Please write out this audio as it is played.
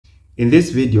In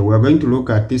this video, we're going to look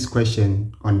at this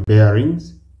question on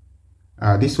bearings.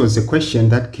 This was a question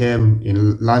that came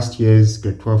in last year's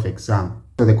grade 12 exam.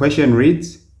 So the question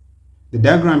reads, the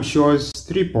diagram shows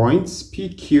 3 points, P,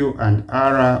 Q, and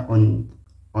R on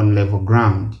level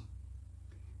ground.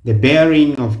 The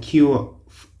bearing of Q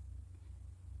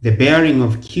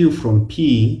from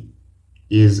P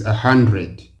is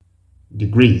 100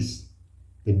 degrees.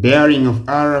 The bearing of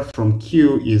R from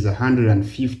Q is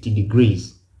 150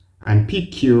 degrees. And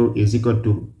PQ is equal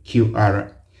to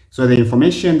QR. So the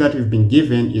information that we've been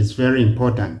given is very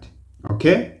important.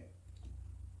 Okay?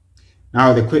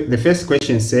 Now the first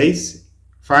question says,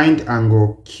 find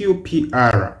angle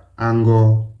QPR.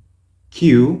 Angle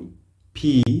QPR.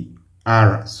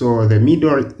 So the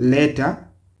middle letter,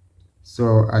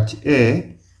 so at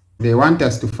A, they want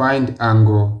us to find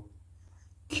angle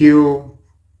QPR.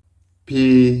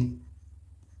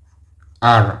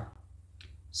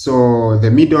 So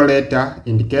the middle letter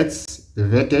indicates the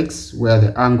vertex where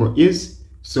the angle is.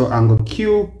 So angle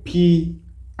QPR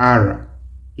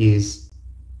is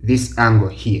this angle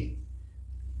here.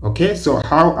 Okay, so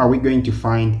how are we going to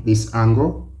find this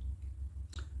angle?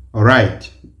 All right,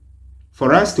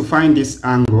 for us to find this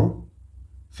angle,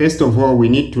 first of all, we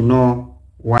need to know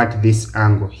what this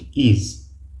angle is.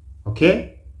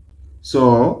 Okay,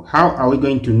 so how are we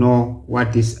going to know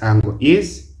what this angle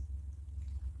is?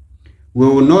 We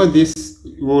will know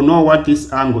what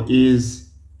this angle is,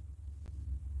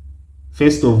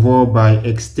 first of all, by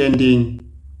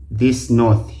extending this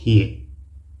north here.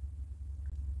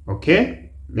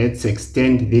 Okay, let's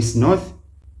extend this north.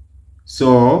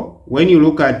 So when you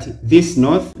look at this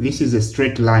north, this is a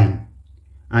straight line,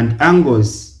 and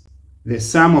angles, the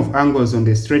sum of angles on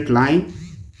the straight line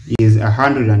is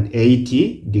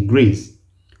 180 degrees.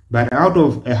 But out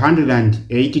of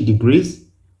 180 degrees,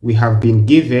 we have been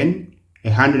given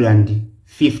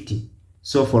 150.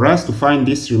 So for us to find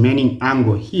this remaining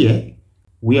angle here,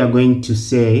 we are going to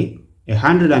say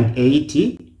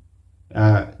 180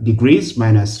 degrees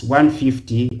minus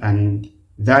 150, and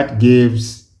that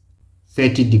gives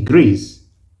 30 degrees.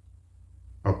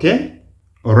 Okay?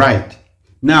 All right.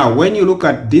 Now, when you look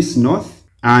at this north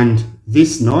and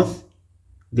this north,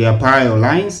 they are parallel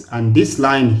lines, and this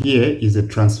line here is a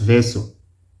transversal.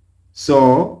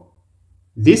 So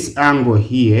this angle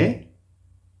here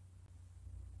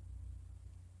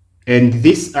and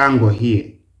this angle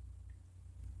here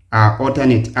are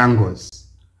alternate angles,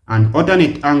 and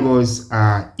alternate angles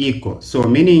are equal. So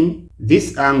meaning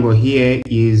this angle here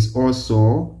is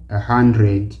also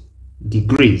 100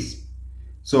 degrees.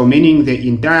 So meaning the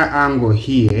entire angle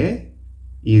here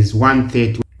is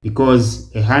 130, because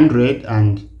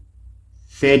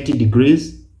 130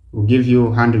 degrees will give you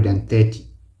 130.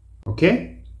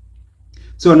 Okay?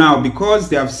 So now, because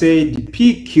they have said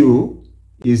PQ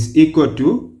is equal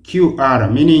to QR,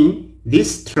 meaning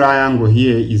this triangle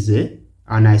here is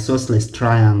an isosceles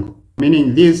triangle,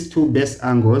 meaning these two base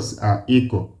angles are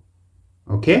equal.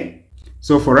 Okay,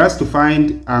 so for us to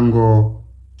find angle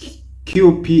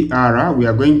QPR, we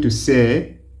are going to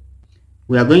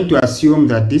assume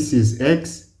that this is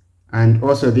X and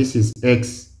also this is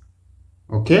X.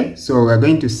 Okay, so we are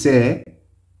going to say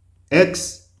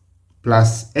X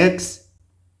plus X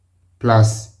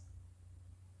plus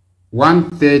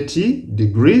 130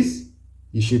 degrees,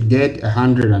 you should get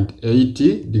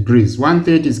 180 degrees.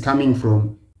 130 is coming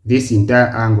from this entire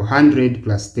angle, 100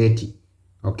 plus 30.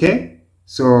 Okay,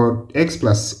 so X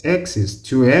plus X is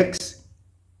 2X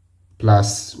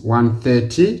plus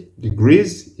 130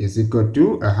 degrees is equal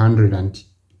to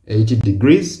 180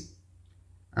 degrees.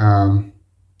 So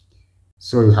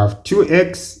you have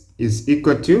 2X is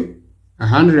equal to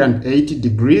 180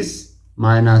 degrees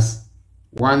minus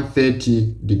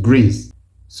 130 degrees.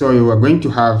 So you are going to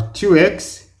have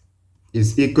 2x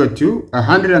is equal to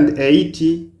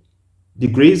 180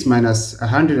 degrees minus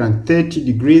 130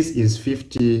 degrees is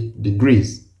 50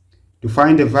 degrees. To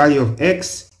find the value of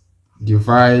x,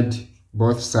 divide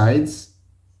both sides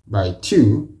by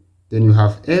 2. Then you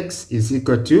have x is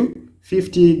equal to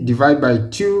 50 divided by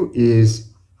 2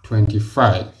 is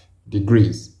 25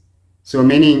 degrees. So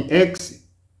meaning x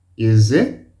is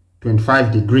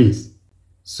 25 degrees.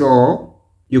 So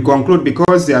you conclude,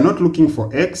 because they are not looking for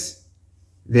x,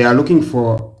 they are looking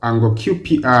for angle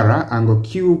QPR. Angle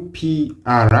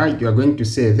QPR, you are going to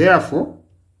say, therefore,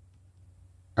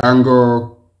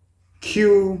 angle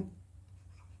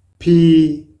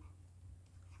QPR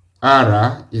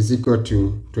is equal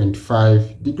to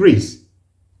 25 degrees.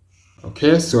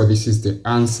 Okay, so this is the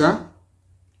answer.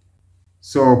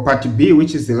 So part B,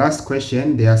 which is the last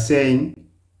question, they are saying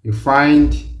you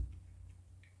find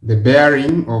the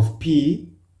bearing of P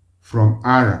from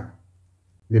R.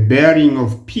 the bearing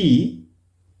of P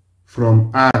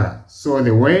from R. So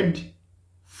the word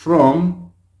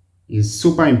from is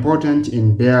super important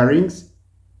in bearings.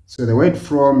 So the word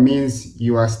from means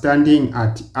you are standing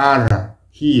at R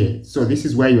here. So this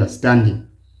is where you are standing.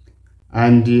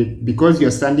 And because you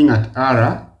are standing at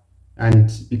R,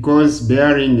 and because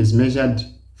bearing is measured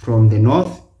from the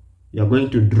north, you are going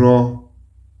to draw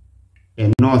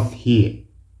a north here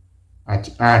at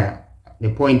R,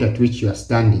 the point at which you are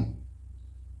standing.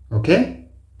 Okay?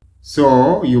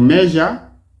 So you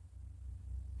are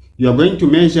going to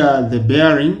measure the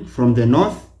bearing from the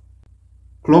north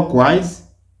clockwise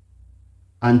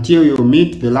until you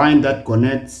meet the line that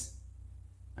connects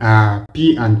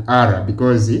P and R,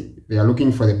 because they are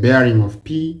looking for the bearing of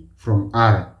P from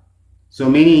R. So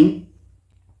meaning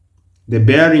the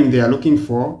bearing they are looking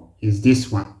for is this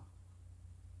one.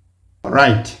 All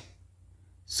right.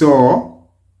 So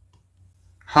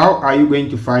how are you going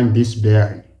to find this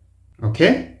bearing?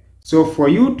 Okay. So for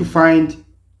you to find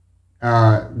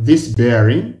this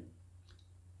bearing,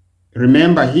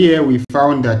 remember here we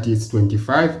found that it's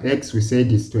 25, x we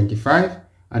said is 25,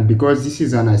 and because this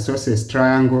is an isosceles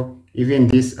triangle, even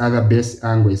this other base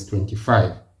angle is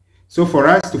 25. So for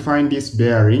us to find this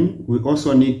bearing, we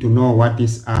also need to know what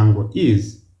this angle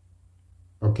is.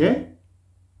 Okay?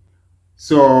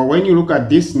 So when you look at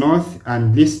this north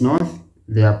and this north,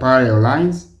 they are parallel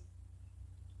lines.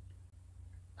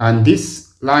 And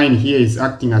this line here is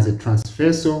acting as a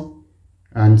transversal.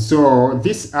 And so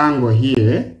this angle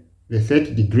here, the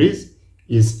 30 degrees,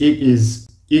 is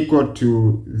equal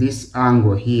to this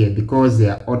angle here because they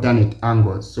are alternate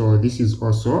angles. So this is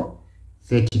also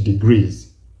 30 degrees.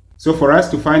 So for us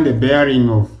to find the bearing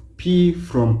of P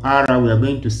from R, we are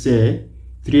going to say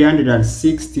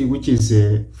 360, which is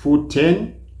a full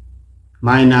 10,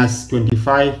 minus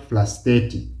 25 plus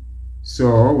 30.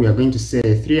 So we are going to say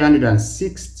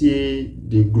 360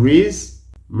 degrees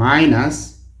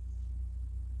minus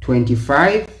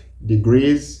 25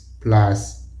 degrees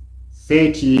plus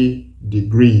 30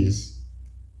 degrees.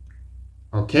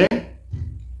 Okay?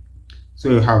 So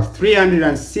you have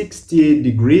 360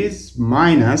 degrees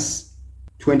minus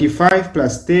 25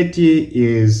 plus 30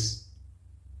 is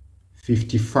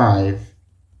 55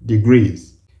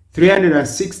 degrees.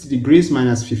 360 degrees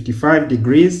minus 55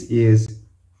 degrees is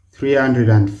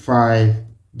 305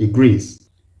 degrees.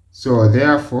 So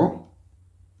therefore,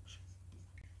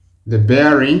 the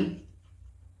bearing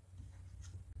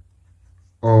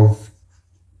of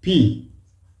P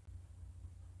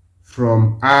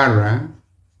from R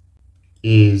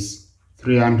is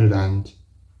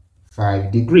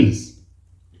 305 degrees.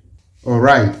 All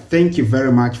right, thank you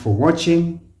very much for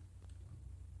watching.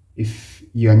 If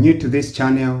you are new to this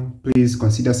channel, please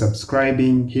consider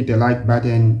subscribing, hit the like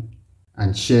button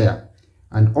and share.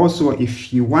 And also,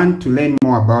 if you want to learn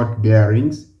more about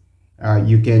bearings,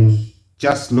 you can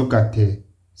just look at the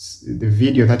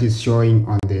video that is showing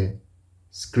on the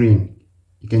screen.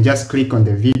 You can just click on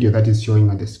the video that is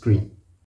showing on the screen.